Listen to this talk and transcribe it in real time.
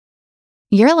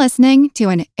You're listening to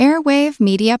an Airwave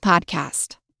Media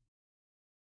Podcast.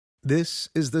 This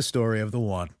is the story of the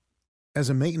one. As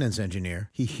a maintenance engineer,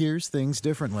 he hears things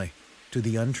differently. To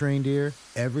the untrained ear,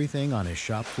 everything on his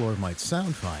shop floor might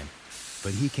sound fine,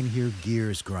 but he can hear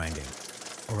gears grinding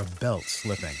or a belt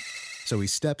slipping. So he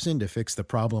steps in to fix the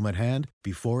problem at hand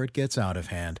before it gets out of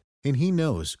hand. And he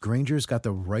knows Grainger's got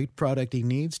the right product he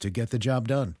needs to get the job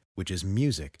done, which is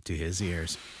music to his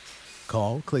ears.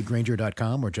 Call, click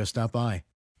Grainger.com, or just stop by.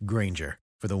 Grainger,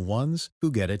 for the ones who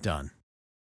get it done.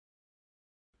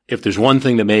 If there's one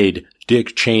thing that made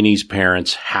Dick Cheney's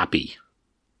parents happy,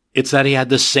 it's that he had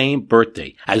the same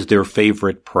birthday as their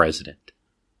favorite president,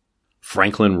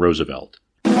 Franklin Roosevelt.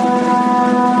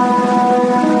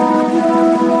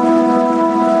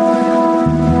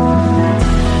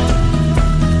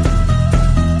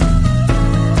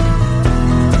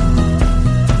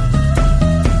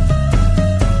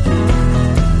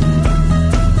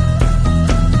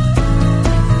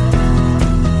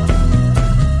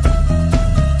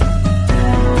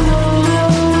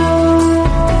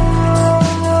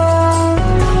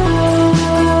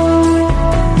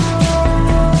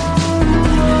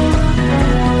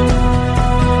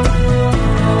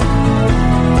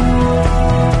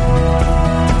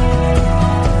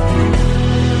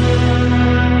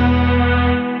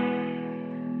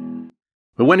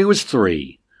 But when he was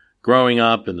 3, growing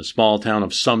up in the small town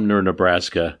of Sumner,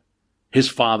 Nebraska, his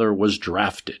father was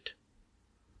drafted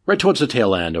right towards the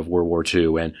tail end of World War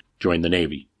II and joined the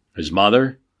Navy. His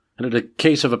mother had a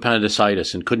case of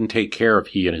appendicitis and couldn't take care of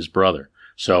he and his brother,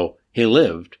 so he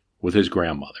lived with his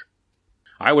grandmother.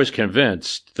 I was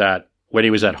convinced that when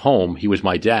he was at home, he was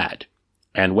my dad,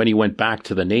 and when he went back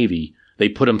to the Navy, they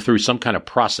put him through some kind of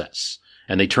process,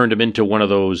 and they turned him into one of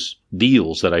those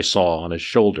deals that I saw on his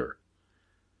shoulder.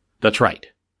 That's right.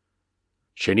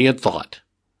 Cheney had thought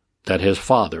that his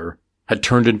father had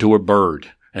turned into a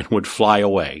bird and would fly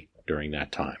away during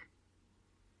that time.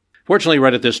 Fortunately,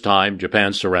 right at this time,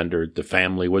 Japan surrendered. The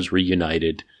family was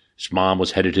reunited. His mom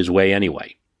was headed his way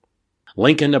anyway.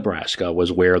 Lincoln, Nebraska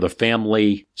was where the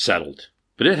family settled,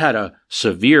 but it had a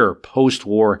severe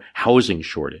post-war housing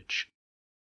shortage.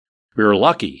 We were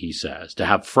lucky, he says, to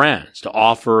have friends to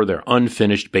offer their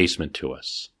unfinished basement to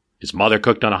us. His mother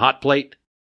cooked on a hot plate,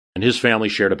 and his family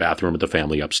shared a bathroom with the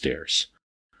family upstairs.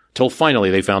 Till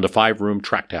finally they found a 5-room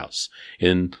tract house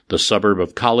in the suburb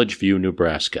of College View,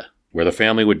 Nebraska, where the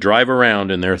family would drive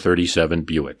around in their 37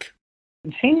 Buick.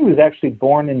 Cheney was actually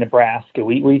born in Nebraska.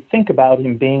 We think about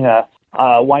him being a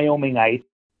Wyomingite.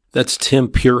 That's Tim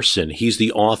Pearson. He's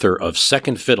the author of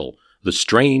Second Fiddle, The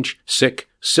Strange, Sick,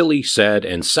 Silly, Sad,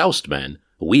 and Soused Men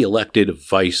We Elected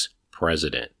Vice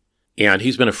President. And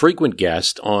he's been a frequent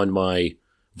guest on my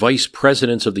Vice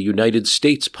Presidents of the United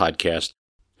States podcast.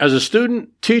 As a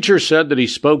student, teacher said that he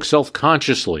spoke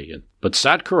self-consciously, but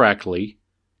sat correctly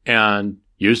and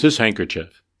used his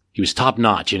handkerchief. He was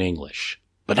top-notch in English,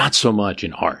 but not so much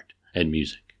in art and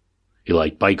music. He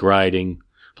liked bike riding,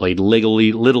 played Little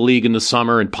League in the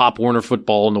summer and Pop Warner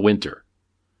football in the winter.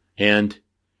 And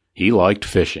he liked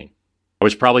fishing. I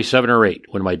was probably 7 or 8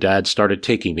 when my dad started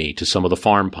taking me to some of the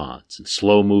farm ponds and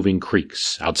slow-moving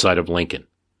creeks outside of Lincoln.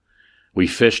 We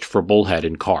fished for bullhead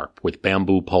and carp with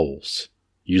bamboo poles,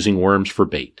 using worms for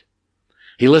bait.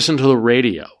 He listened to the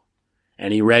radio,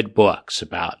 and he read books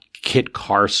about Kit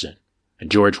Carson and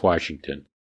George Washington.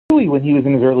 When he was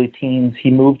in his early teens,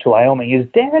 he moved to Wyoming. His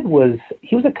dad was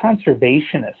a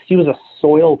conservationist. He was a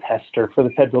soil tester for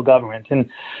the federal government. And,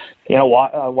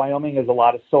 Wyoming has a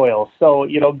lot of soil. So,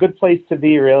 good place to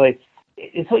be, really.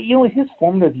 So, his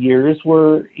formative years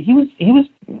were, he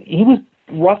was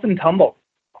rough and tumble.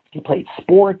 He played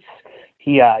sports,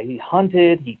 he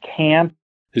hunted, he camped.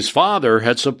 His father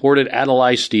had supported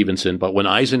Adlai Stevenson, but when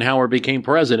Eisenhower became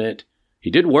president, he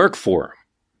did work for him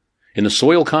in the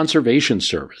Soil Conservation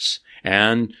Service.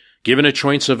 And given a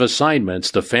choice of assignments,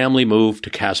 the family moved to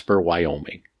Casper,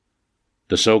 Wyoming,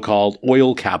 the so-called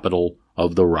oil capital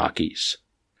of the Rockies.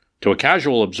 To a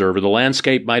casual observer, the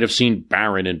landscape might have seemed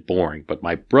barren and boring, but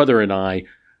my brother and I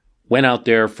went out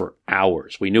there for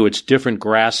hours. We knew its different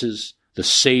grasses, the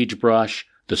sagebrush,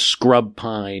 the scrub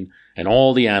pine, and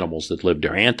all the animals that lived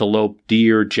there: antelope,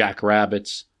 deer,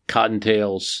 jackrabbits,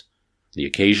 cottontails, the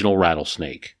occasional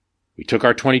rattlesnake. We took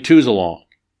our .22s along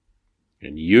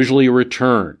and usually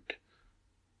returned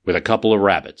with a couple of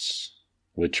rabbits,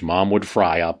 which Mom would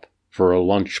fry up for our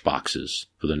lunch boxes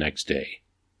for the next day.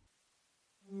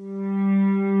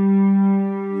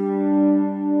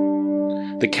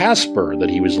 The Casper that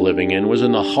he was living in was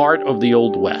in the heart of the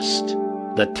Old West.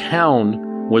 The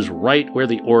town was right where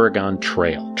the Oregon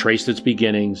Trail traced its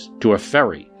beginnings to a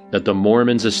ferry that the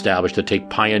Mormons established to take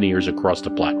pioneers across the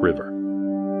Platte River.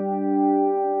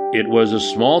 It was a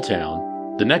small town.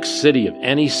 The next city of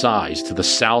any size to the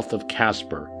south of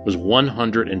Casper was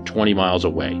 120 miles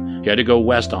away. You had to go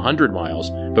west 100 miles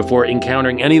before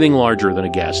encountering anything larger than a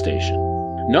gas station.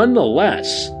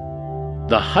 Nonetheless,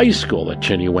 the high school that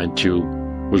Cheney went to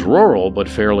was rural but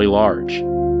fairly large.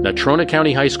 Natrona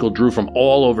County High School drew from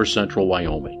all over central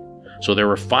Wyoming. So there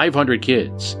were 500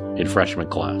 kids in freshman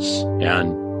class.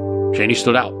 And Cheney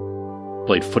stood out.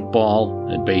 Played football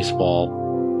and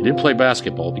baseball. He didn't play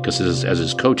basketball because, as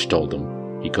his coach told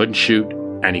him, he couldn't shoot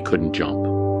and he couldn't jump.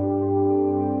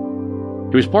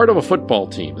 He was part of a football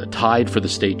team that tied for the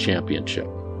state championship.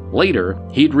 Later,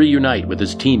 he'd reunite with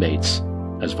his teammates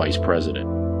as vice president.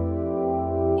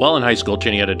 While in high school,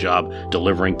 Cheney had a job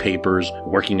delivering papers,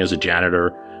 working as a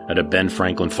janitor at a Ben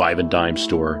Franklin 5 and dime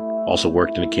store, also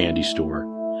worked in a candy store.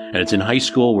 And it's in high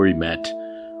school where he met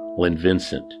Lynn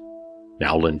Vincent,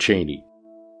 now Lynn Cheney.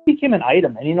 He became an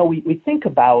item. And, we think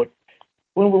about,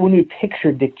 when we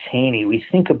picture Dick Cheney, we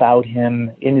think about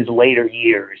him in his later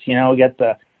years. We got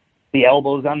the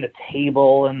elbows on the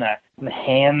table and the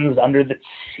hands under the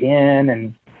chin,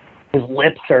 and his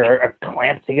lips are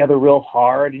clamped together real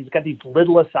hard. He's got these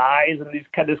lidless eyes and this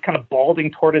kind of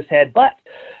balding toward his head. But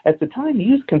at the time,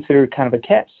 he was considered kind of a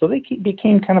catch, so they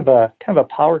became kind of a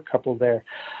power couple there.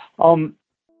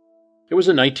 It was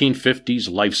a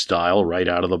 1950s lifestyle right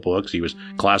out of the books. He was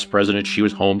class president. She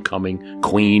was homecoming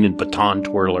queen and baton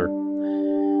twirler.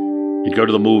 He'd go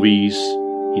to the movies.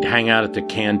 He'd hang out at the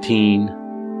canteen,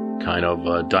 kind of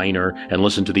a diner, and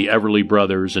listen to the Everly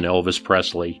Brothers and Elvis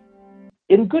Presley.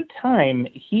 In good time,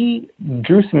 he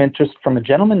drew some interest from a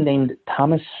gentleman named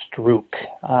Thomas Strouk.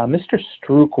 Mr.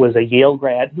 Strouk was a Yale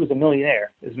grad. He was a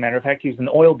millionaire. As a matter of fact, he was in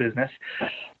the oil business.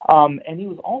 And he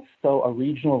was also a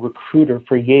regional recruiter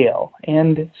for Yale.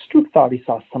 And Strouk thought he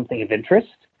saw something of interest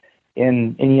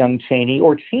in young Cheney,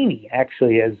 or Cheney,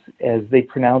 actually, as they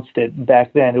pronounced it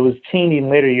back then. It was Cheney in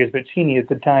later years, but Cheney at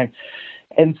the time.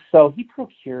 And so he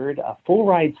procured a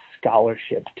full-ride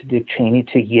scholarship to Dick Cheney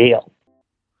to Yale.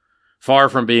 Far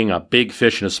from being a big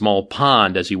fish in a small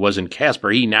pond as he was in Casper,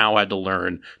 he now had to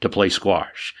learn to play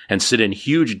squash and sit in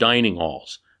huge dining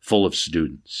halls full of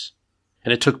students.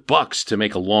 And it took bucks to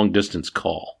make a long-distance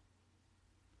call.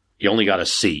 He only got a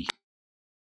C.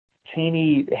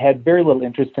 Cheney had very little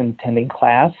interest in attending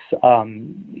class,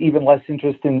 even less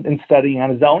interest in studying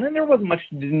on his own, and there wasn't much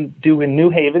to do in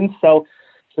New Haven, so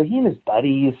he and his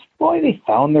buddies, they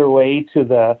found their way to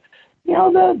the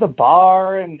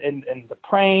bar and the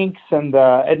pranks,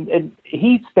 and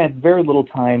he spent very little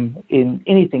time in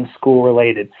anything school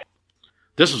related.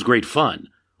 This was great fun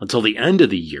until the end of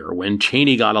the year when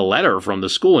Cheney got a letter from the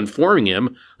school informing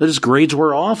him that his grades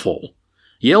were awful.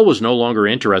 Yale was no longer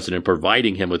interested in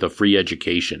providing him with a free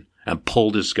education and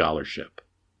pulled his scholarship.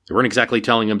 They weren't exactly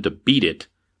telling him to beat it,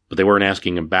 but they weren't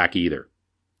asking him back either.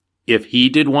 If he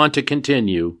did want to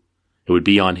continue, it would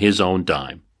be on his own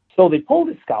dime. So they pulled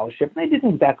his scholarship. They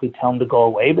didn't exactly tell him to go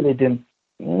away, but they didn't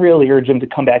really urge him to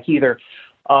come back either.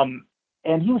 And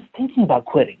he was thinking about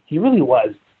quitting. He really was.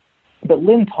 But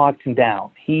Lynn talked him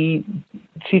down. She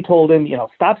told him,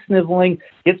 stop sniveling,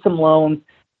 get some loans,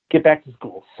 get back to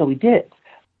school. So he did.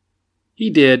 He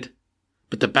did.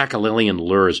 But the baccalaurean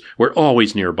lures were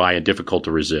always nearby and difficult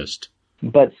to resist.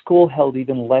 But school held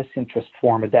even less interest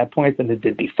for him at that point than it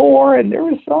did before, and there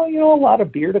was a lot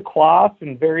of beer to quaff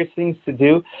and various things to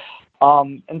do.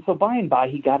 And so by and by,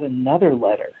 he got another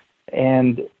letter,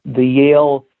 and the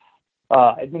Yale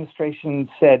administration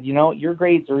said, your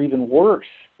grades are even worse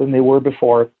than they were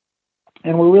before,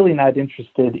 and we're really not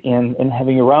interested in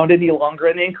having you around any longer,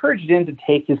 and they encouraged him to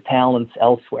take his talents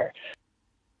elsewhere.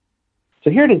 So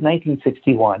here it is,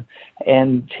 1961,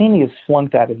 and Cheney is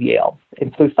flunked out of Yale.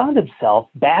 And so he found himself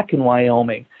back in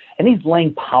Wyoming, and he's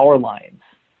laying power lines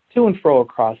to and fro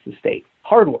across the state.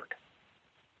 Hard work.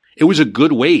 It was a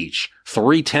good wage,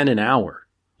 $3.10 an hour,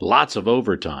 lots of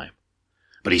overtime.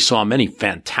 But he saw many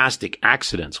fantastic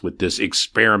accidents with this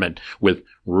experiment with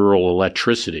rural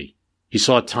electricity. He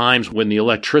saw times when the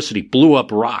electricity blew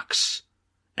up rocks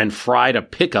and fried a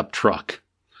pickup truck.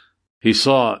 He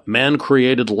saw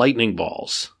man-created lightning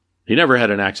balls. He never had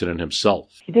an accident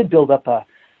himself. He did build up a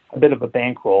bit of a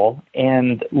bankroll,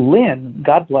 and Lynn,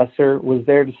 God bless her, was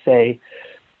there to say,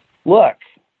 look,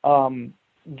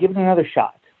 give it another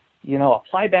shot.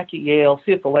 Apply back at Yale,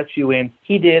 see if they'll let you in.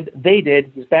 He did. They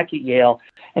did. He's back at Yale.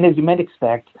 And as you might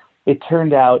expect, it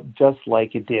turned out just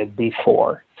like it did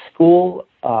before. School,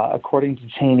 according to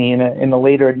Cheney in the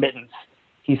later admittance,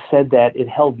 he said that it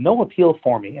held no appeal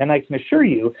for me. And I can assure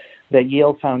you that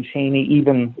Yale found Cheney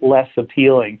even less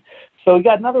appealing. So he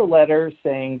got another letter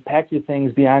saying, pack your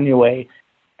things, be on your way,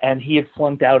 and he had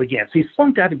flunked out again. So he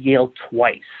flunked out of Yale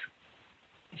twice.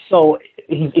 So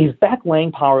he's back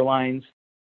laying power lines.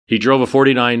 He drove a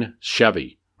 49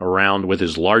 Chevy around with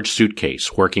his large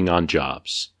suitcase working on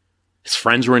jobs. His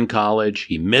friends were in college.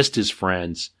 He missed his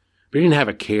friends, but he didn't have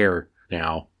a care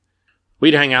now.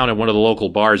 We'd hang out at one of the local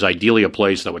bars, ideally a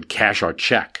place that would cash our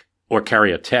check or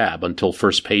carry a tab until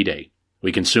first payday.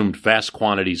 We consumed vast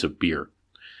quantities of beer.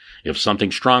 If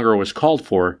something stronger was called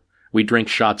for, we'd drink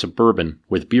shots of bourbon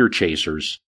with beer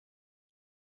chasers.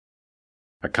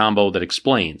 A combo that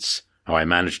explains how I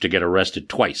managed to get arrested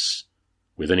twice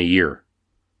within a year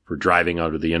for driving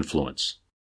under the influence.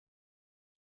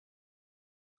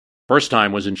 First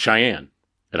time was in Cheyenne,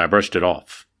 and I brushed it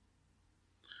off.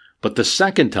 But the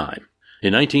second time,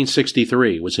 in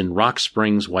 1963, was in Rock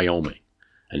Springs, Wyoming,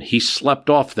 and he slept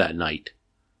off that night.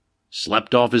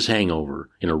 Slept off his hangover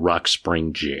in a Rock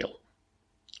Spring jail.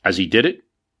 As he did it,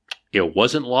 it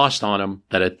wasn't lost on him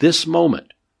that at this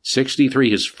moment,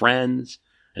 63, his friends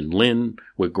and Lynn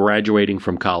were graduating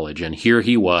from college, and here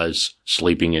he was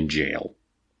sleeping in jail.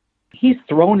 He's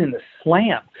thrown in the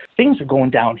slam. Things are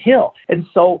going downhill. And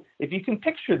so if you can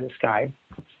picture this guy,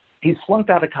 he's flunked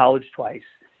out of college twice.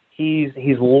 He's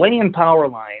laying power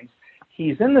lines.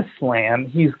 He's in the slam.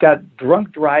 He's got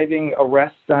drunk driving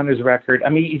arrests on his record. I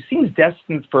mean, he seems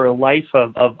destined for a life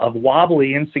of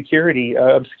wobbly insecurity,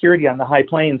 obscurity on the high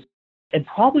plains, and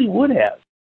probably would have.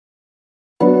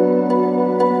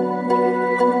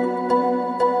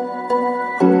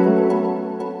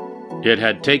 It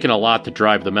had taken a lot to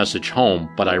drive the message home,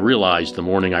 but I realized the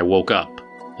morning I woke up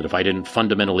that if I didn't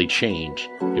fundamentally change,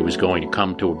 it was going to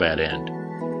come to a bad end.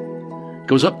 It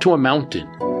goes up to a mountain,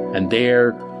 and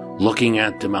there, looking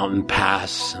at the mountain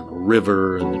pass and the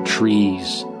river and the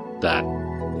trees that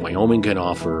Wyoming can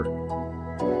offer,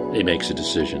 he makes a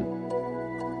decision.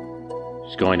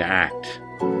 He's going to act.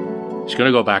 He's going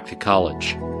to go back to college.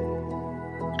 He's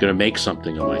going to make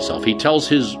something of myself. He tells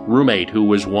his roommate, who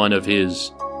was one of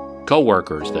his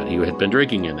co-workers that he had been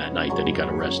drinking in that night that he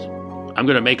got arrested, I'm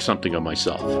going to make something of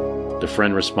myself. The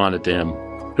friend responded to him,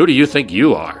 "Who do you think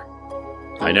you are?"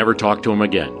 I never talked to him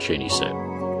again, Cheney said.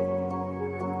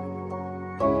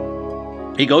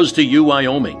 He goes to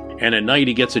Wyoming, and at night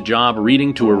he gets a job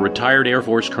reading to a retired Air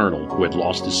Force colonel who had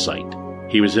lost his sight.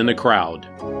 He was in the crowd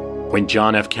when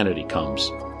John F. Kennedy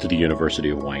comes to the University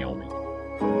of Wyoming.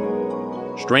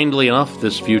 Strangely enough,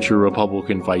 this future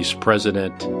Republican vice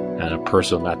president and a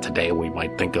person that today we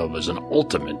might think of as an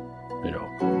ultimate,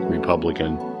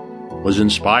 Republican, was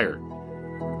inspired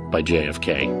by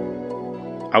JFK.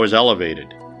 I was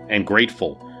elevated and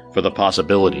grateful for the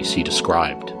possibilities he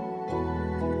described.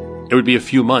 It would be a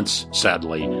few months,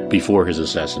 sadly, before his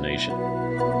assassination.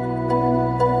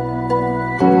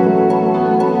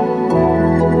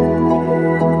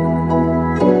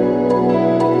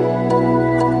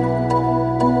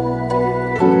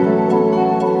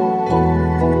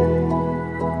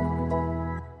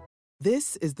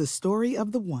 This is the story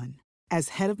of the one. As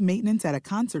head of maintenance at a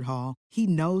concert hall, he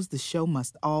knows the show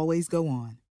must always go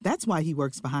on. That's why he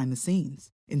works behind the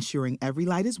scenes, ensuring every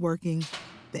light is working,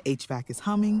 the HVAC is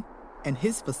humming, and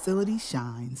his facility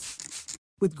shines.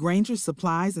 With Grainger's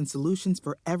supplies and solutions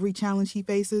for every challenge he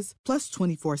faces, plus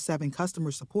 24/7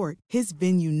 customer support, his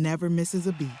venue never misses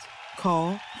a beat.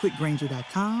 Call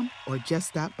quickgrainger.com or just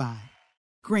stop by.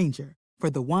 Grainger, for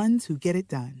the ones who get it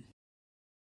done.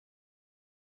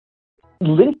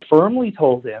 Lynn firmly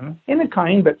told him, in a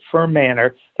kind but firm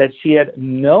manner, that she had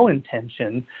no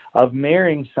intention of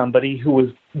marrying somebody who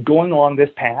was going along this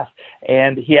path,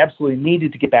 and he absolutely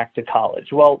needed to get back to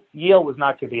college. Well, Yale was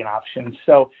not going to be an option,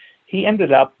 so he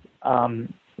ended up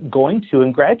going to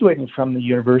and graduating from the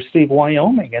University of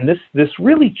Wyoming, and this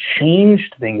really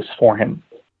changed things for him.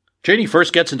 Cheney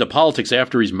first gets into politics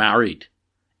after he's married,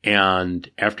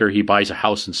 and after he buys a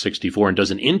house in 1964 and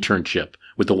does an internship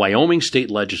with the Wyoming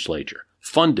State Legislature,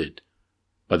 funded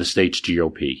by the state's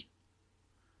GOP.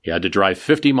 He had to drive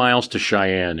 50 miles to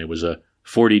Cheyenne. It was a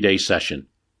 40-day session,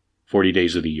 40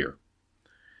 days of the year.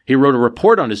 He wrote a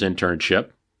report on his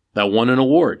internship that won an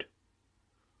award.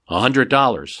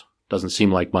 $100. Doesn't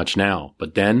seem like much now,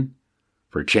 but then,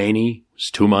 for Cheney, it was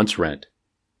 2 months' rent.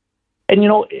 And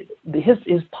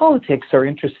his politics are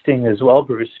interesting as well,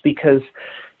 Bruce, because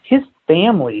his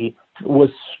family was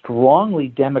strongly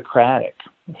Democratic.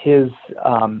 His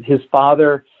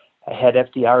father had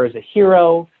FDR as a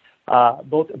hero.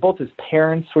 Both his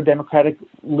parents were Democratic.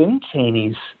 Lynn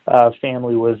Cheney's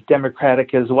family was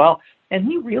Democratic as well, and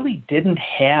he really didn't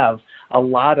have a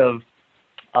lot of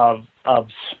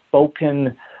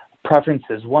spoken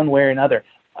preferences one way or another.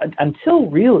 until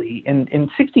really in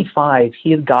 65,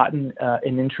 he had gotten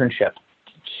an internship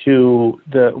to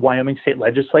the Wyoming State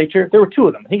Legislature. There were two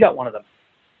of them. He got one of them.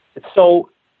 So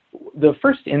the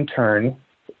first intern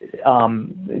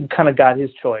kind of got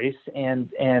his choice,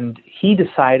 and he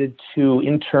decided to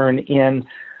intern in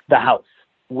the House,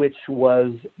 which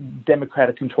was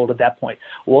Democratic controlled at that point.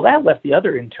 Well, that left the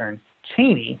other intern,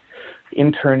 Cheney,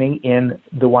 interning in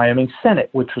the Wyoming Senate,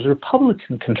 which was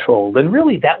Republican controlled. And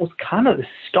really that was kind of the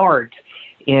start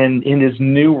in his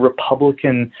new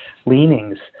Republican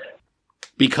leanings.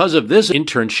 Because of this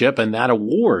internship and that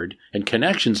award and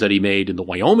connections that he made in the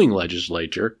Wyoming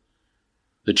legislature,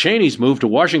 the Cheneys moved to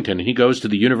Washington, and he goes to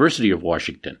the University of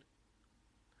Washington.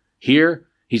 Here,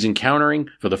 he's encountering,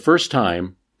 for the first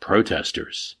time,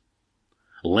 protesters.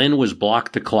 Lynn was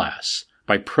blocked to class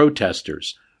by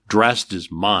protesters dressed as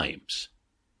mimes,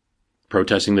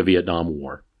 protesting the Vietnam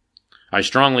War. I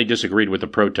strongly disagreed with the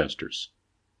protesters.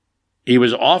 He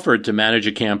was offered to manage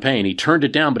a campaign. He turned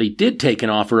it down, but he did take an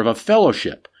offer of a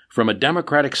fellowship from a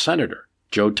Democratic senator,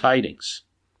 Joe Tidings.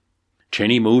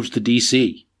 Cheney moves to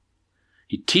D.C.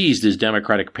 He teased his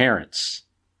Democratic parents.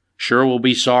 Sure will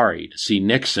be sorry to see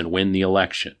Nixon win the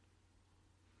election.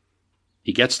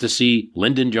 He gets to see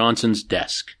Lyndon Johnson's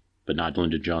desk, but not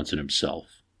Lyndon Johnson himself.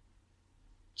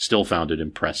 Still found it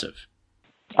impressive.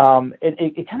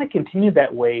 It kind of continued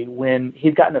that way when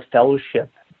he'd gotten a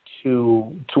fellowship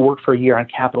to work for a year on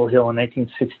Capitol Hill in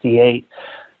 1968.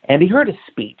 And he heard a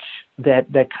speech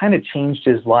that kind of changed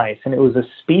his life. And it was a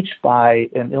speech by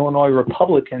an Illinois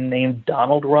Republican named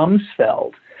Donald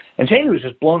Rumsfeld. And Cheney was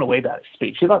just blown away by his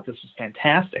speech. He thought this was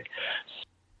fantastic.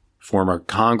 Former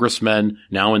congressman,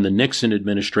 now in the Nixon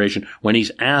administration, when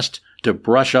he's asked to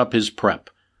brush up his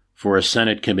prep for a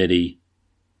Senate committee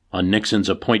on Nixon's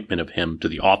appointment of him to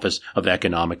the Office of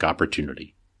Economic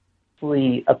Opportunity.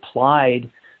 He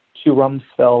applied to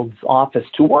Rumsfeld's office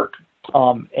to work.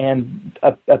 And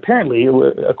apparently,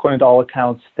 according to all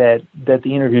accounts, that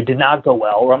the interview did not go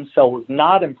well. Rumsfeld was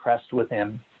not impressed with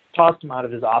him, tossed him out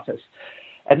of his office.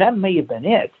 And that may have been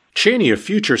it. Cheney, a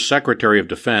future Secretary of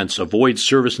Defense, avoids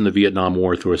service in the Vietnam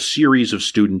War through a series of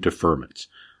student deferments.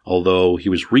 Although he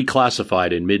was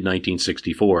reclassified in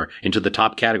mid-1964 into the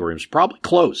top category and was probably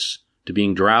close to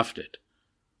being drafted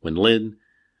when Lynn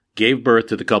gave birth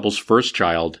to the couple's first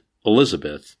child,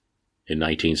 Elizabeth, in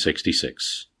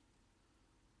 1966.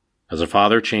 As a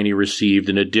father, Cheney received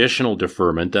an additional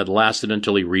deferment that lasted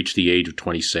until he reached the age of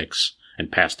 26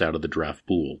 and passed out of the draft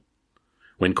pool.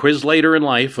 When quizzed later in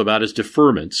life about his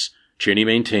deferments, Cheney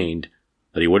maintained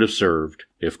that he would have served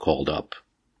if called up.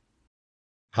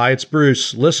 Hi, it's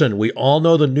Bruce. Listen, we all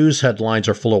know the news headlines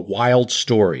are full of wild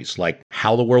stories, like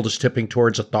how the world is tipping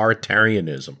towards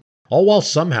authoritarianism, all while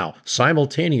somehow,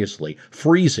 simultaneously,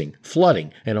 freezing,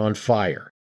 flooding, and on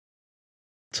fire.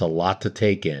 It's a lot to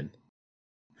take in.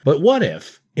 But what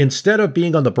if, instead of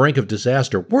being on the brink of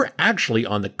disaster, we're actually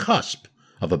on the cusp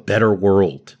of a better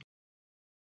world?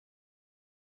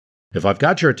 If I've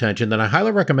got your attention, then I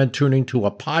highly recommend tuning to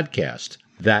a podcast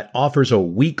that offers a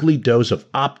weekly dose of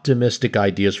optimistic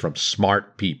ideas from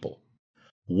smart people.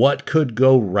 What Could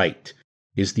Go Right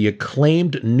is the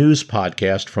acclaimed news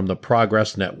podcast from the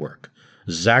Progress Network.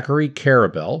 Zachary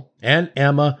Karabell and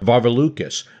Emma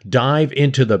Varvaloucas dive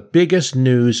into the biggest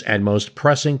news and most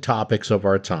pressing topics of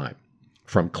our time,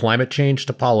 from climate change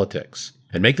to politics,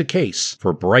 and make the case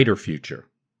for a brighter future.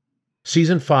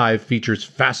 Season 5 features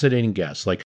fascinating guests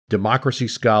like democracy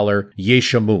scholar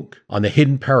Yesha Mounk on the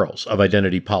hidden perils of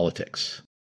identity politics,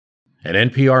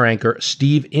 and NPR anchor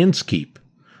Steve Inskeep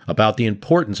about the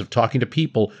importance of talking to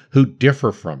people who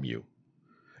differ from you,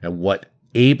 and what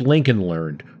Abe Lincoln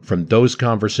learned from those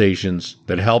conversations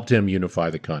that helped him unify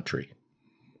the country.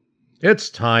 It's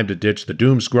time to ditch the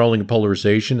doom-scrolling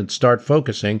polarization and start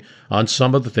focusing on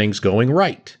some of the things going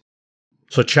right.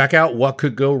 So check out What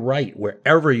Could Go Right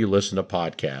wherever you listen to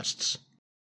podcasts.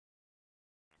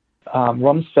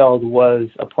 Rumsfeld was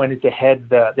appointed to head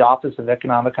the Office of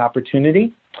Economic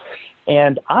Opportunity.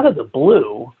 And out of the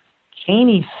blue,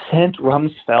 Cheney sent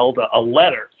Rumsfeld a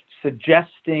letter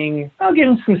giving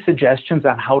some suggestions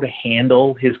on how to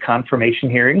handle his confirmation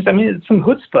hearings. I mean, it's some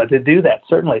chutzpah to do that,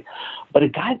 certainly. But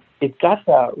it got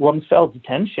Rumsfeld's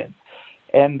attention.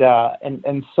 And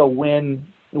so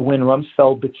when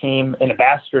Rumsfeld became an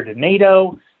ambassador to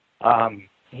NATO,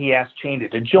 he asked Cheney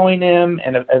to join him,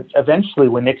 and eventually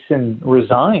when Nixon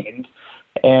resigned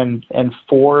and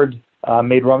Ford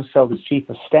made Rumsfeld his chief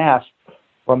of staff,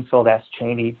 Rumsfeld asked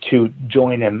Cheney to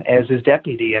join him as his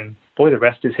deputy, and boy, the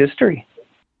rest is history.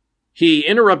 He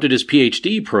interrupted his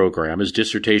PhD program, his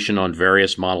dissertation on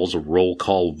various models of roll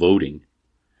call voting,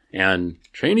 And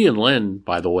Cheney and Lynn,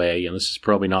 by the way, and this is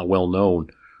probably not well known,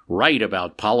 write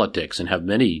about politics and have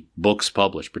many books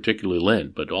published, particularly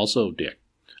Lynn, but also Dick.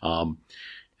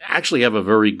 Actually have a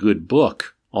very good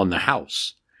book on the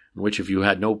House, in which if you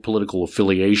had no political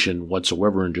affiliation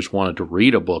whatsoever and just wanted to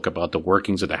read a book about the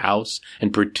workings of the House,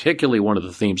 and particularly one of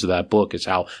the themes of that book is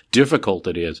how difficult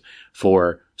it is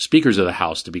for speakers of the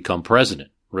House to become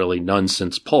president. Really none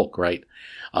since Polk, right?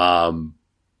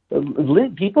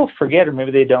 People forget, or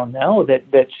maybe they don't know,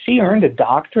 that she earned a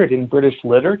doctorate in British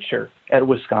literature at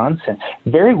Wisconsin.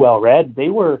 Very well read. They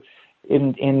were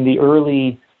in their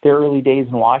early days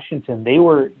in Washington. They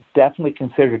were definitely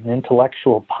considered an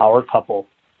intellectual power couple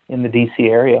in the D.C.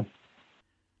 area.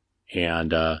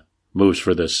 And moves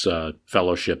for this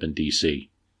fellowship in D.C.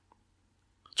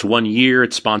 It's 1 year.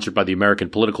 It's sponsored by the American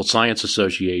Political Science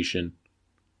Association.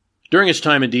 During his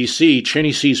time in D.C.,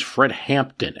 Cheney sees Fred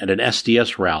Hampton at an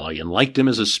SDS rally and liked him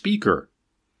as a speaker,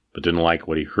 but didn't like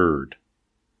what he heard.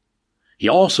 He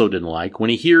also didn't like when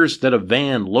he hears that a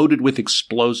van loaded with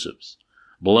explosives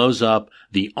blows up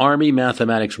the Army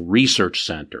Mathematics Research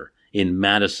Center in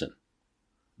Madison.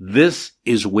 This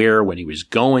is where, when he was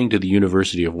going to the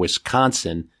University of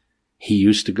Wisconsin, he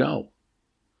used to go.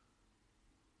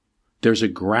 There's a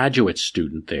graduate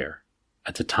student there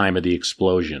at the time of the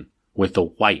explosion with a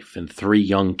wife and 3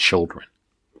 young children.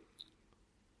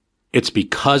 It's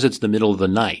because it's the middle of the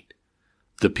night.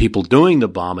 The people doing the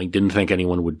bombing didn't think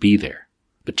anyone would be there.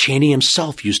 But Cheney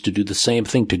himself used to do the same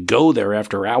thing, to go there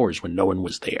after hours when no one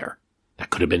was there. That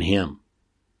could have been him.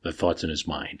 The thoughts in his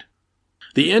mind.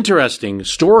 The interesting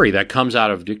story that comes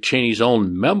out of Dick Cheney's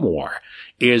own memoir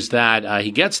is that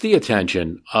he gets the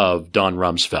attention of Don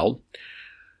Rumsfeld,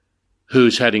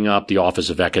 who's heading up the Office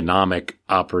of Economic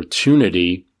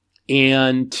Opportunity,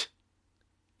 and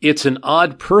it's an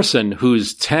odd person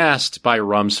who's tasked by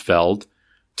Rumsfeld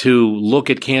to look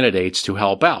at candidates to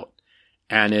help out.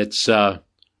 And it's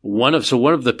one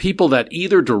of the people that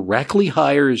either directly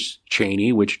hires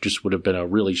Cheney, which just would have been a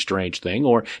really strange thing,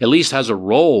 or at least has a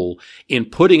role in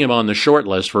putting him on the short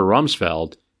list for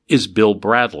Rumsfeld, is Bill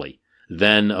Bradley,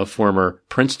 then a former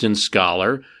Princeton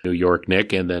scholar, New York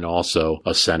Nick, and then also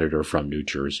a senator from New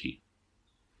Jersey.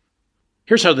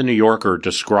 Here's how the New Yorker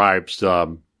describes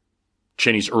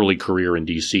Cheney's early career in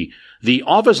D.C. The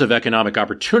Office of Economic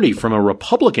Opportunity, from a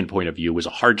Republican point of view, was a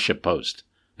hardship post.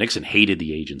 Nixon hated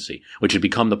the agency, which had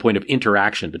become the point of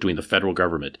interaction between the federal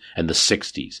government and the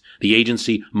 60s, the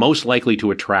agency most likely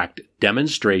to attract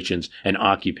demonstrations and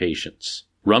occupations.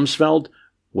 Rumsfeld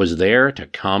was there to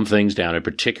calm things down, in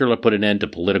particular put an end to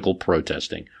political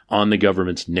protesting on the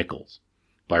government's nickels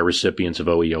by recipients of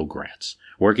OEO grants.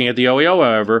 Working at the OEO,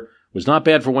 however, was not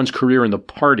bad for one's career in the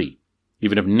party.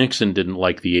 Even if Nixon didn't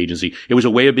like the agency, it was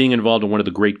a way of being involved in one of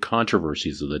the great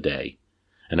controversies of the day.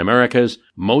 And America's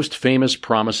most famous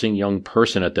promising young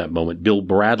person at that moment, Bill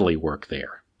Bradley, worked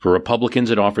there. For Republicans,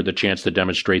 it offered the chance to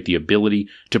demonstrate the ability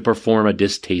to perform a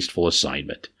distasteful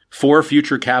assignment. 4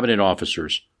 future cabinet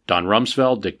officers, Don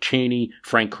Rumsfeld, Dick Cheney,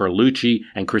 Frank Carlucci,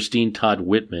 and Christine Todd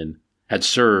Whitman, had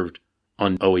served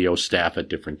on OEO staff at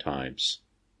different times.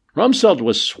 Rumsfeld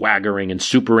was swaggering and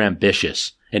super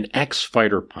ambitious, an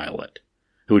ex-fighter pilot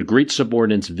who would greet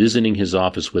subordinates visiting his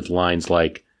office with lines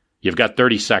like, "You've got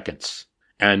 30 seconds,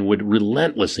 and would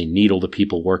relentlessly needle the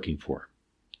people working for him.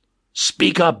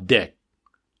 "Speak up, Dick.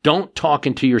 Don't talk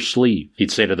into your sleeve,"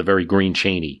 he'd say to the very green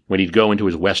Cheney when he'd go into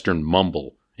his Western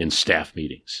mumble in staff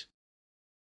meetings.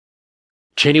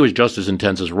 Cheney was just as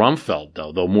intense as Rumsfeld,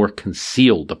 though more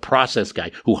concealed, the process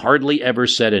guy who hardly ever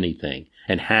said anything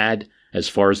and had, as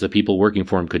far as the people working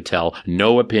for him could tell,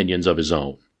 no opinions of his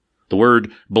own. The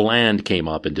word bland came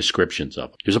up in descriptions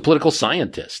of him. He was a political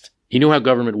scientist. He knew how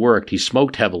government worked. He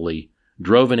smoked heavily,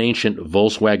 drove an ancient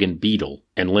Volkswagen Beetle,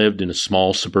 and lived in a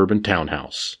small suburban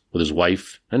townhouse with his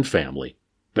wife and family.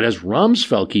 But as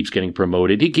Rumsfeld keeps getting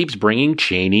promoted, he keeps bringing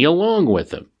Cheney along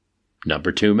with him.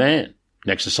 Number 2 man.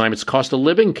 Next assignment's Cost of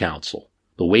Living Council,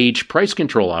 the wage price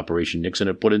control operation Nixon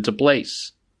had put into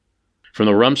place. From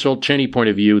the Rumsfeld-Cheney point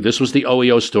of view, this was the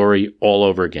OEO story all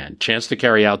over again. Chance to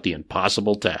carry out the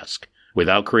impossible task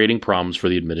without creating problems for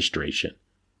the administration.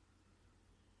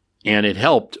 And it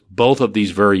helped both of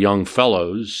these very young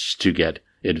fellows to get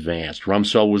advanced.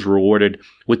 Rumsfeld was rewarded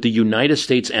with the United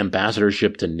States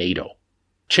ambassadorship to NATO.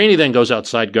 Cheney then goes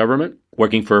outside government,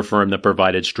 working for a firm that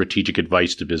provided strategic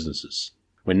advice to businesses.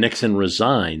 When Nixon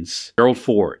resigns, Gerald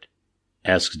Ford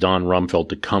asks Don Rumsfeld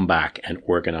to come back and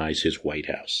organize his White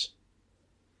House.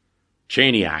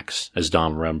 Cheney acts as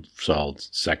Don Rumsfeld's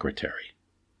secretary.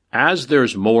 As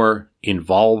there's more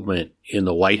involvement in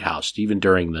the White House, even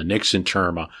during the Nixon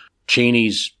term,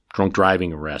 Cheney's drunk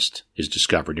driving arrest is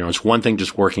discovered. It's one thing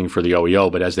just working for the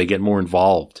OEO, but as they get more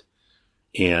involved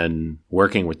in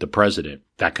working with the president,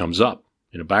 that comes up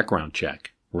in a background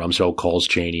check. Rumsfeld calls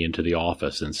Cheney into the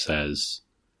office and says,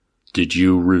 "Did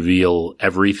you reveal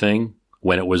everything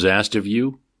when it was asked of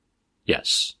you?"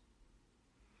 "Yes."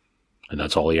 And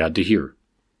that's all he had to hear.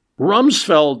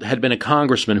 Rumsfeld had been a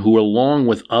congressman who, along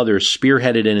with others,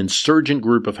 spearheaded an insurgent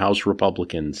group of House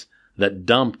Republicans that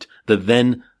dumped the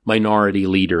then minority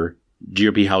leader,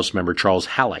 GOP House member Charles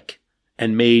Halleck,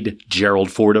 and made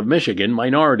Gerald Ford of Michigan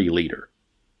minority leader,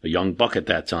 a young buck at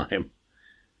that time.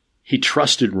 He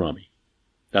trusted Rummy.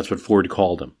 That's what Ford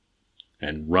called him.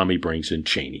 And Rummy brings in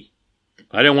Cheney.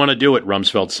 "I didn't want to do it,"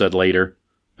 Rumsfeld said later.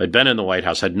 "I'd been in the White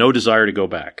House, had no desire to go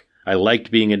back. I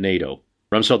liked being at NATO."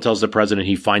 Rumsfeld tells the president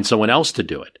he finds someone else to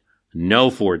do it. "No,"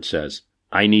 Ford says.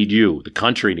 "I need you. The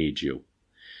country needs you."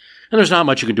 And there's not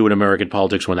much you can do in American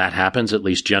politics when that happens, at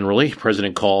least generally.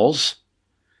 President calls.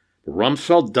 But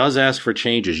Rumsfeld does ask for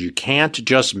changes. You can't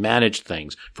just manage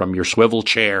things from your swivel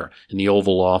chair in the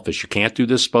Oval Office. You can't do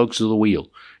the spokes of the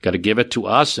wheel. Got to give it to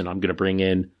us, and I'm going to bring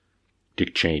in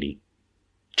Dick Cheney.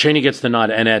 Cheney gets the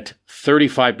nod, and at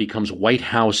 35 becomes White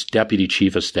House Deputy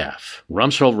Chief of Staff.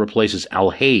 Rumsfeld replaces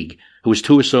Al Haig, who was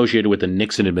too associated with the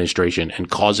Nixon administration and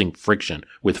causing friction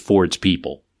with Ford's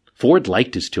people. Ford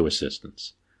liked his two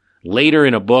assistants. Later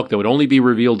in a book that would only be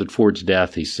revealed at Ford's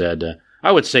death, he said,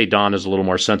 "I would say Don is a little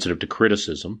more sensitive to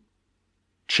criticism."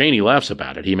 Cheney laughs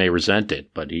about it. He may resent it,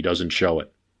 but he doesn't show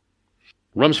it.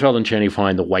 Rumsfeld and Cheney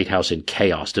find the White House in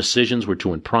chaos. Decisions were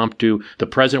too impromptu. The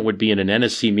president would be in an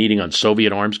NSC meeting on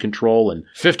Soviet arms control, and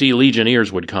 50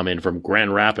 Legionnaires would come in from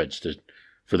Grand Rapids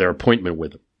for their appointment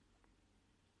with him.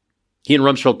 He and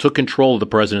Rumsfeld took control of the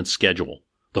president's schedule,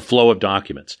 the flow of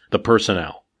documents, the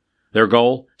personnel. Their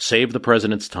goal, save the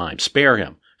president's time, spare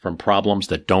him from problems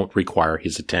that don't require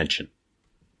his attention.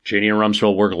 Cheney and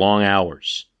Rumsfeld worked long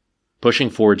hours, pushing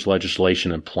Ford's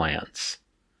legislation and plans,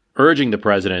 urging the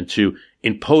president to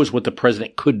impose what the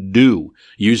president could do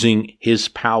using his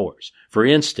powers. For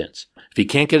instance, if he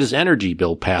can't get his energy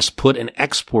bill passed, put an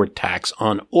export tax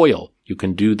on oil. You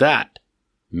can do that.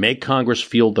 Make Congress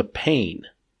feel the pain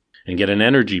and get an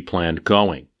energy plan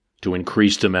going to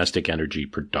increase domestic energy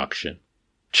production.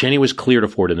 Cheney was clear to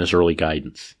Ford in this early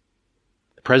guidance.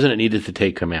 The president needed to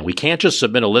take command. We can't just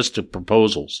submit a list of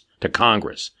proposals to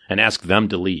Congress and ask them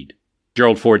to lead.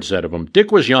 Gerald Ford said of him,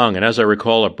 "Dick was young and, as I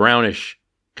recall, a brownish,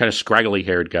 kind of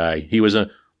scraggly-haired guy. He was a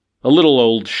little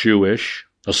old shoe-ish,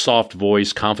 a soft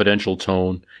voice, confidential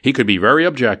tone. He could be very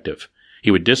objective.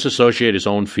 He would disassociate his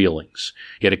own feelings.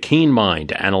 He had a keen mind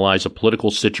to analyze a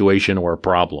political situation or a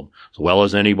problem, as well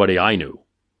as anybody I knew.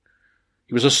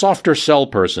 He was a softer sell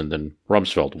person than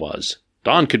Rumsfeld was.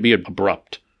 Don could be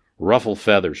abrupt, ruffle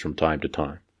feathers from time to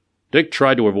time. Dick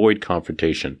tried to avoid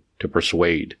confrontation, to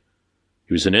persuade.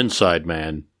 He was an inside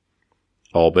man,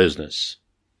 all business."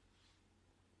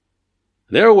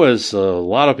 There was a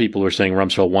lot of people who were saying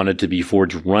Rumsfeld wanted to be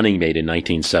Ford's running mate in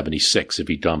 1976 if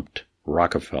he dumped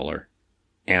Rockefeller.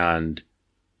 And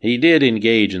he did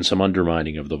engage in some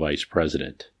undermining of the vice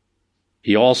president.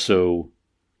 He also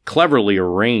cleverly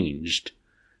arranged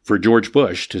for George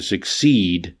Bush to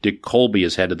succeed Dick Colby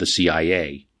as head of the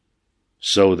CIA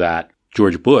so that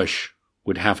George Bush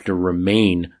would have to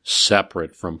remain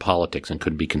separate from politics and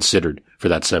couldn't be considered for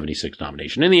that 76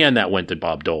 nomination. In the end, that went to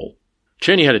Bob Dole.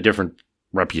 Cheney had a different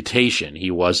reputation.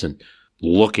 He wasn't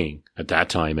looking, at that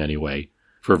time anyway,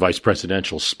 for a vice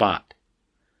presidential spot.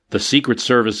 The Secret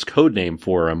Service codename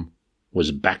for him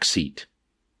was Backseat.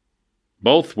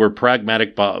 Both were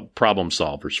pragmatic problem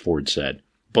solvers, Ford said.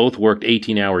 Both worked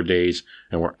 18-hour days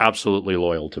and were absolutely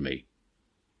loyal to me.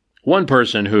 One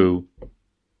person who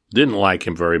didn't like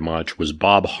him very much was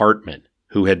Bob Hartman,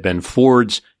 who had been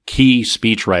Ford's key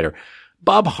speechwriter.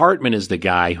 Bob Hartman is the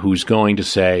guy who's going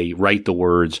to write the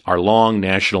words, "Our long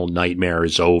national nightmare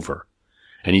is over."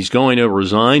 And he's going to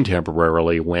resign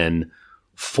temporarily when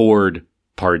Ford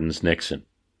pardons Nixon.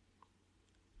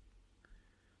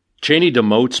 Cheney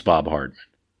demotes Bob Hartman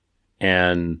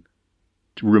and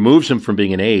removes him from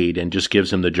being an aide and just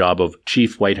gives him the job of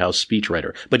chief White House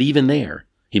speechwriter. But even there,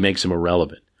 he makes him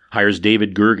irrelevant. Hires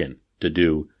David Gergen to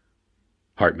do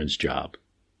Hartman's job.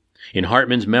 In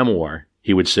Hartman's memoir,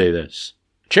 he would say this: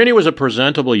 "Cheney was a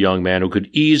presentable young man who could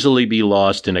easily be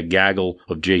lost in a gaggle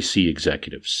of JC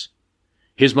executives.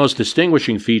 His most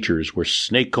distinguishing features were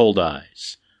snake-cold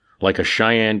eyes, like a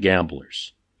Cheyenne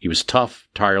gambler's. He was tough,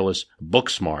 tireless,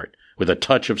 book-smart, with a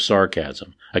touch of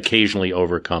sarcasm, occasionally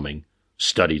overcoming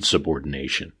studied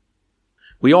subordination."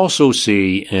 We also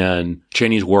see in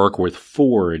Cheney's work with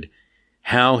Ford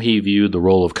how he viewed the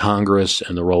role of Congress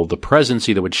and the role of the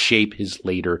presidency that would shape his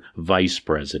later vice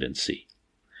presidency.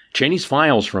 Cheney's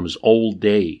files from his old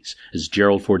days as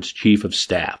Gerald Ford's chief of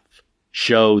staff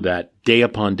show that day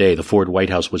upon day the Ford White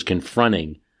House was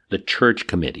confronting the Church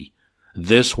Committee.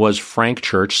 This was Frank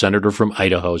Church, senator from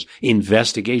Idaho's,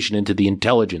 investigation into the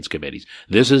intelligence committees.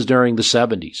 This is during the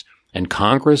 70s. And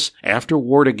Congress, after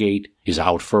Watergate, is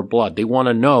out for blood. They want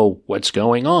to know what's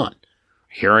going on.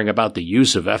 Hearing about the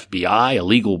use of FBI,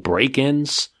 illegal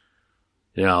break-ins,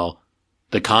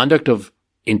 the conduct of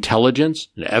intelligence,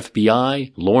 the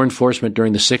FBI, law enforcement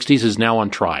during the 60s is now on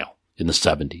trial in the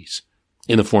 70s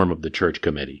in the form of the Church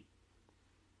Committee.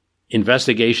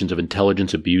 Investigations of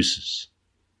intelligence abuses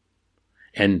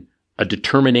and a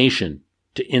determination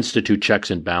to institute checks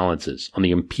and balances on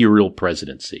the imperial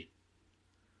presidency.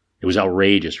 It was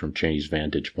outrageous from Cheney's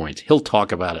vantage points. He'll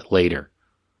talk about it later,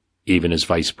 even as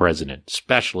vice president,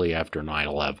 especially after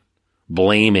 9/11,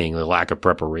 blaming the lack of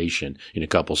preparation in a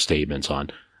couple statements on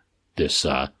this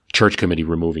Church Committee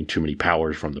removing too many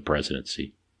powers from the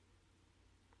presidency.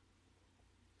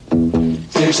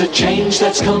 There's a change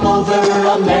that's come over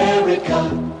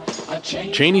America.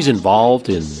 Cheney's involved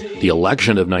in the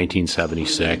election of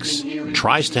 1976,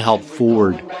 tries to help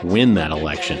Ford win that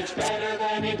election.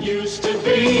 It used to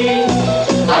be.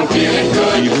 I'm feeling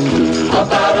good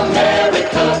about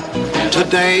America.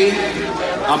 Today,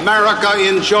 America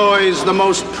enjoys the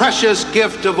most precious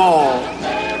gift of all.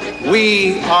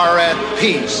 We are at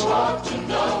peace.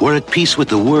 We're at peace with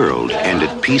the world and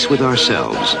at peace with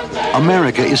ourselves.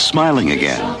 America is smiling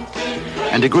again.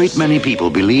 And a great many people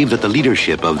believe that the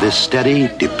leadership of this steady,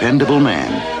 dependable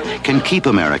man can keep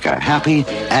America happy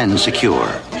and secure.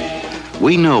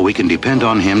 We know we can depend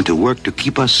on him to work to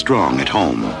keep us strong at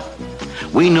home.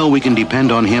 We know we can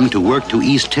depend on him to work to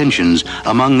ease tensions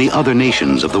among the other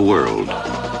nations of the world.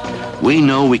 We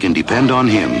know we can depend on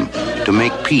him to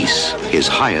make peace his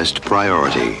highest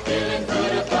priority.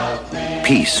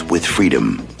 Peace with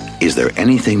freedom. Is there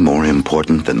anything more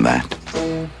important than that?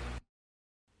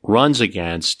 Runs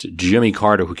against Jimmy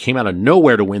Carter, who came out of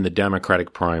nowhere to win the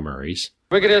Democratic primaries.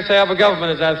 We could just have a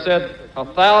government, as I've said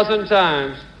 1,000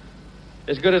 times,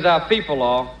 as good as our people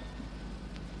are.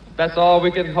 That's all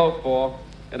we can hope for,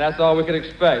 and that's all we can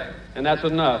expect, and that's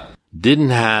enough. Didn't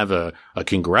have a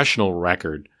congressional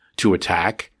record to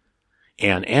attack,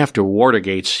 and after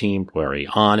Watergate seemed very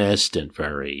honest and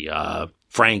very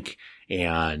frank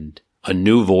and a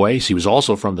new voice. He was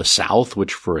also from the South,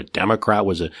 which for a Democrat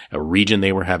was a region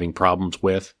they were having problems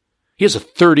with. He has a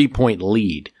 30-point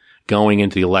lead going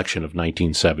into the election of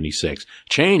 1976.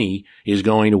 Cheney is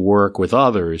going to work with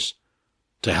others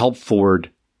to help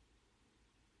Ford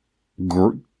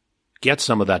get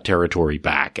some of that territory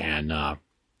back and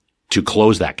to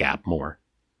close that gap more.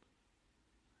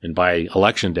 And by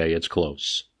election day, it's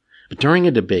close. But during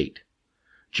a debate,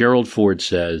 Gerald Ford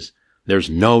says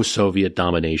there's no Soviet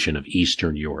domination of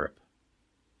Eastern Europe.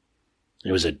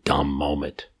 It was a dumb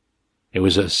moment. It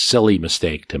was a silly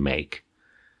mistake to make.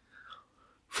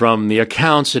 From the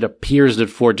accounts, it appears that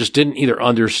Ford just didn't either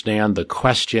understand the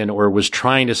question or was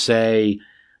trying to say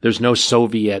there's no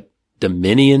Soviet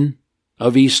dominion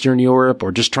of Eastern Europe,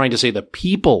 or just trying to say the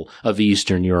people of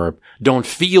Eastern Europe don't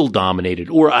feel dominated,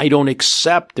 or I don't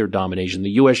accept their domination.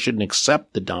 The U.S. shouldn't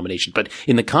accept the domination. But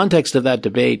in the context of that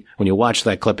debate, when you watch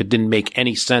that clip, it didn't make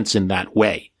any sense in that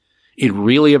way. It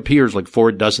really appears like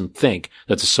Ford doesn't think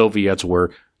that the Soviets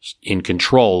were in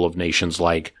control of nations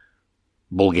like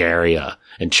Bulgaria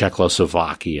and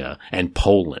Czechoslovakia and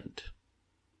Poland.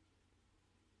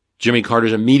 Jimmy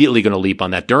Carter's immediately going to leap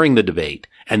on that during the debate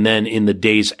and then in the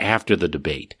days after the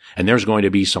debate. And there's going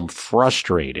to be some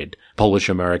frustrated Polish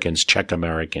Americans, Czech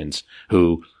Americans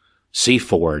who see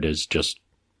Ford as just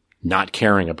not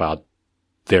caring about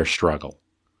their struggle.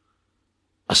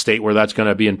 A state where that's going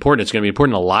to be important. It's going to be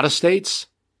important in a lot of states,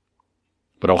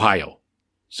 but Ohio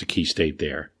is a key state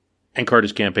there. And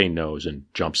Carter's campaign knows and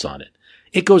jumps on it.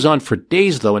 It goes on for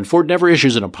days, though, and Ford never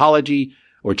issues an apology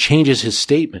or changes his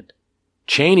statement.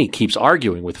 Cheney keeps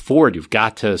arguing with Ford, you've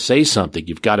got to say something,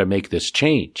 you've got to make this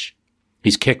change.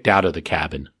 He's kicked out of the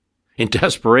cabin. In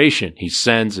desperation, he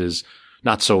sends his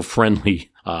not-so-friendly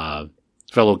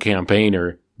fellow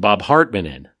campaigner, Bob Hartman,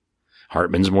 in.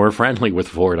 Hartman's more friendly with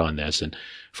Ford on this, and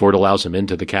Ford allows him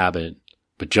into the cabinet,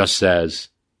 but just says,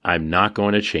 I'm not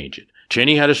going to change it.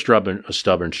 Cheney had a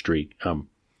stubborn streak.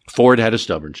 Ford had a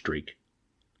stubborn streak.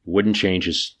 Wouldn't change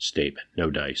his statement.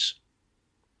 No dice.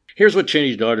 Here's what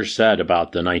Cheney's daughter said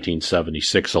about the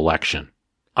 1976 election.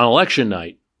 On election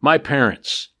night, my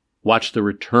parents watched the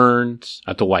returns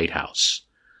at the White House,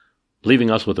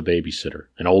 leaving us with a babysitter,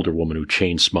 an older woman who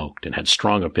chain smoked and had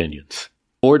strong opinions.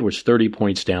 Ford was 30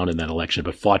 points down in that election,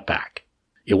 but fought back.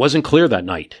 It wasn't clear that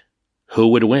night who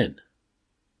would win. It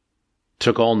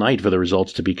took all night for the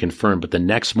results to be confirmed, but the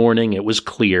next morning it was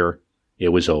clear it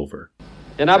was over.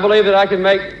 And I believe that I can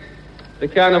make the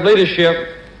kind of leadership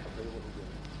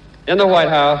in the White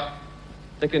House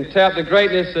that can tap the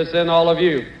greatness that's in all of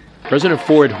you. President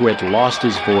Ford, who had lost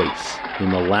his voice in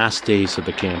the last days of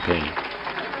the campaign,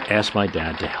 asked my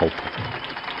dad to help him,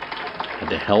 and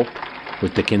to help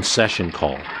with the concession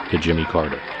call to Jimmy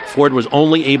Carter. Ford was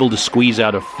only able to squeeze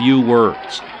out a few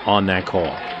words on that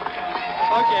call.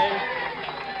 Okay.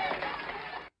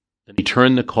 Then he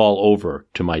turned the call over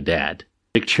to my dad.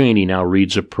 Dick Cheney now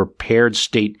reads a prepared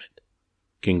statement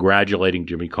congratulating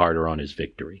Jimmy Carter on his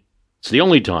victory. It's the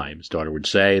only time, his daughter would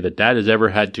say, that Dad has ever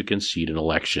had to concede an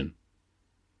election.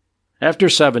 After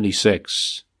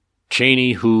 76,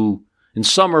 Cheney, who in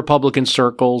some Republican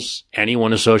circles,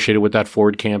 anyone associated with that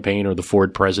Ford campaign or the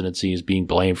Ford presidency is being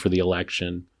blamed for the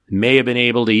election, may have been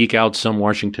able to eke out some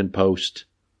Washington Post,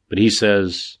 but he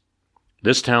says,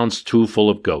 "This town's too full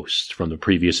of ghosts from the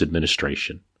previous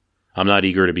administration. I'm not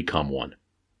eager to become one."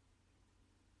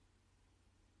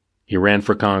 He ran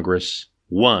for Congress,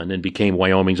 won, and became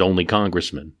Wyoming's only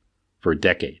congressman for a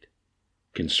decade.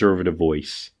 Conservative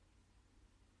voice.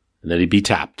 And then he'd be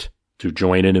tapped to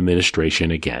join an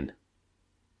administration again.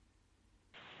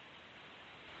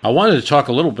 I wanted to talk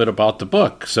a little bit about the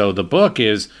book. So the book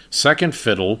is Second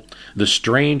Fiddle, The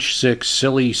Strange, Sick,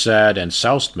 Silly, Sad, and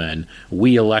Soused Men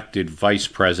We Elected Vice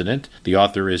President. The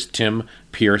author is Tim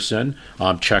Pearson.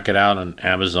 Check it out on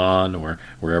Amazon or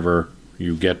wherever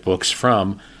you get books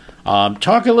from.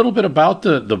 Talk a little bit about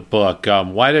the book.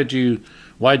 Why did you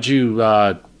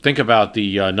think about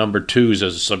the number twos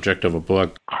as a subject of a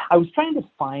book? I was trying to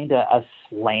find a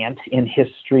slant in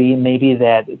history, maybe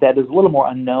that is a little more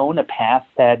unknown, a path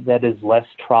that is less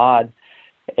trod.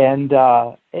 And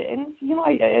you know,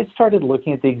 I started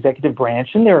looking at the executive branch,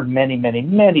 and there are many, many,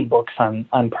 many books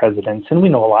on presidents, and we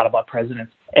know a lot about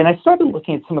presidents. And I started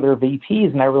looking at some of their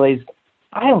VPs, and I realized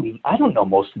I don't know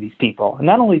most of these people. And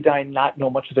not only do I not know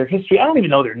much of their history, I don't even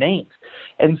know their names.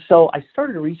 And so I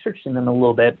started researching them a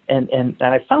little bit, and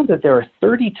I found that there are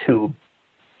 32,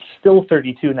 still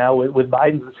 32 now with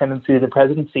Biden's ascendancy to the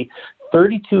presidency,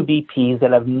 32 VPs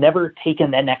that have never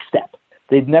taken the next step.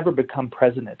 They've never become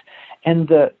president. And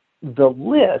the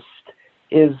list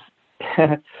is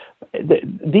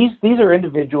these are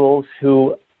individuals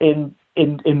who in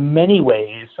many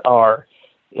ways are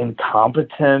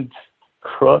incompetent,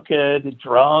 crooked,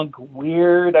 drunk,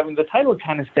 weird. I mean, the title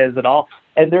kind of says it all.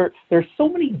 And there's so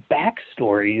many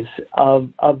backstories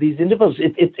of these individuals.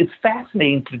 It's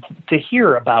fascinating to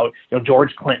hear about, you know,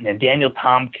 George Clinton and Daniel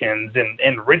Tompkins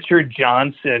and Richard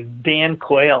Johnson, Dan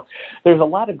Quayle. There's a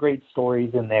lot of great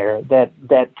stories in there that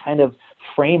kind of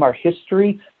frame our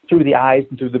history through the eyes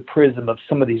and through the prism of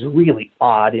some of these really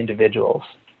odd individuals.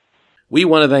 We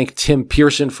want to thank Tim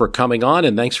Pearson for coming on,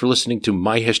 and thanks for listening to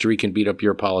My History Can Beat Up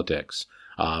Your Politics.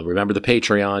 Remember the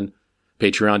Patreon,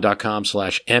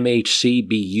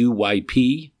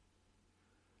 patreon.com/MHCBUYP.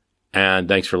 And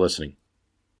thanks for listening.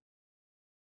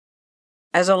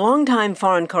 As a longtime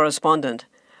foreign correspondent,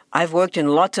 I've worked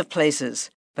in lots of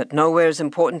places, but nowhere as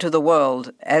important to the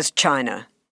world as China.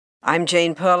 I'm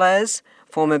Jane Perlez,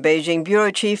 former Beijing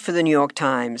bureau chief for the New York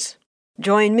Times.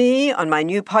 Join me on my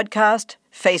new podcast,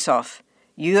 Face Off,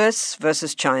 U.S.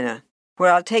 versus China,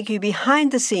 where I'll take you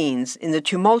behind the scenes in the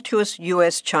tumultuous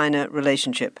U.S.-China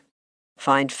relationship.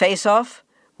 Find Face Off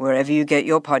wherever you get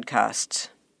your podcasts.